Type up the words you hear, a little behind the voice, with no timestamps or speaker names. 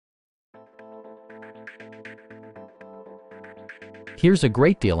Here's a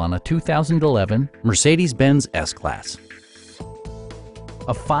great deal on a 2011 Mercedes-Benz S-Class.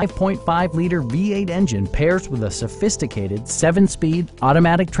 A 5.5-liter V8 engine pairs with a sophisticated 7-speed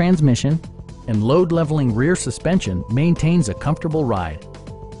automatic transmission, and load-leveling rear suspension maintains a comfortable ride.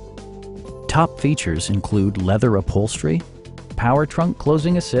 Top features include leather upholstery, power trunk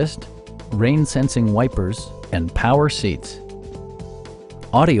closing assist, rain-sensing wipers, and power seats.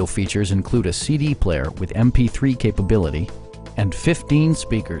 Audio features include a CD player with MP3 capability and 15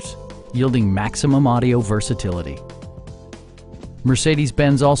 speakers, yielding maximum audio versatility.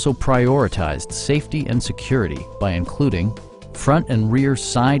 Mercedes-Benz also prioritized safety and security by including front and rear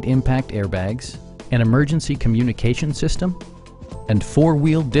side impact airbags, an emergency communication system, and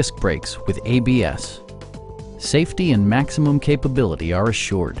 4-wheel disc brakes with ABS. Safety and maximum capability are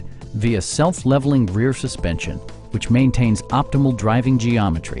assured via self-leveling rear suspension, which maintains optimal driving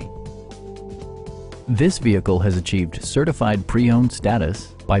geometry. This vehicle has achieved certified pre-owned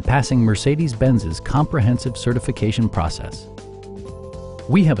status by passing Mercedes-Benz's comprehensive certification process.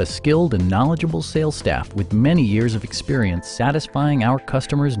 We have a skilled and knowledgeable sales staff with many years of experience satisfying our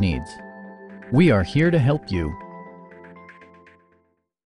customers' needs. We are here to help you.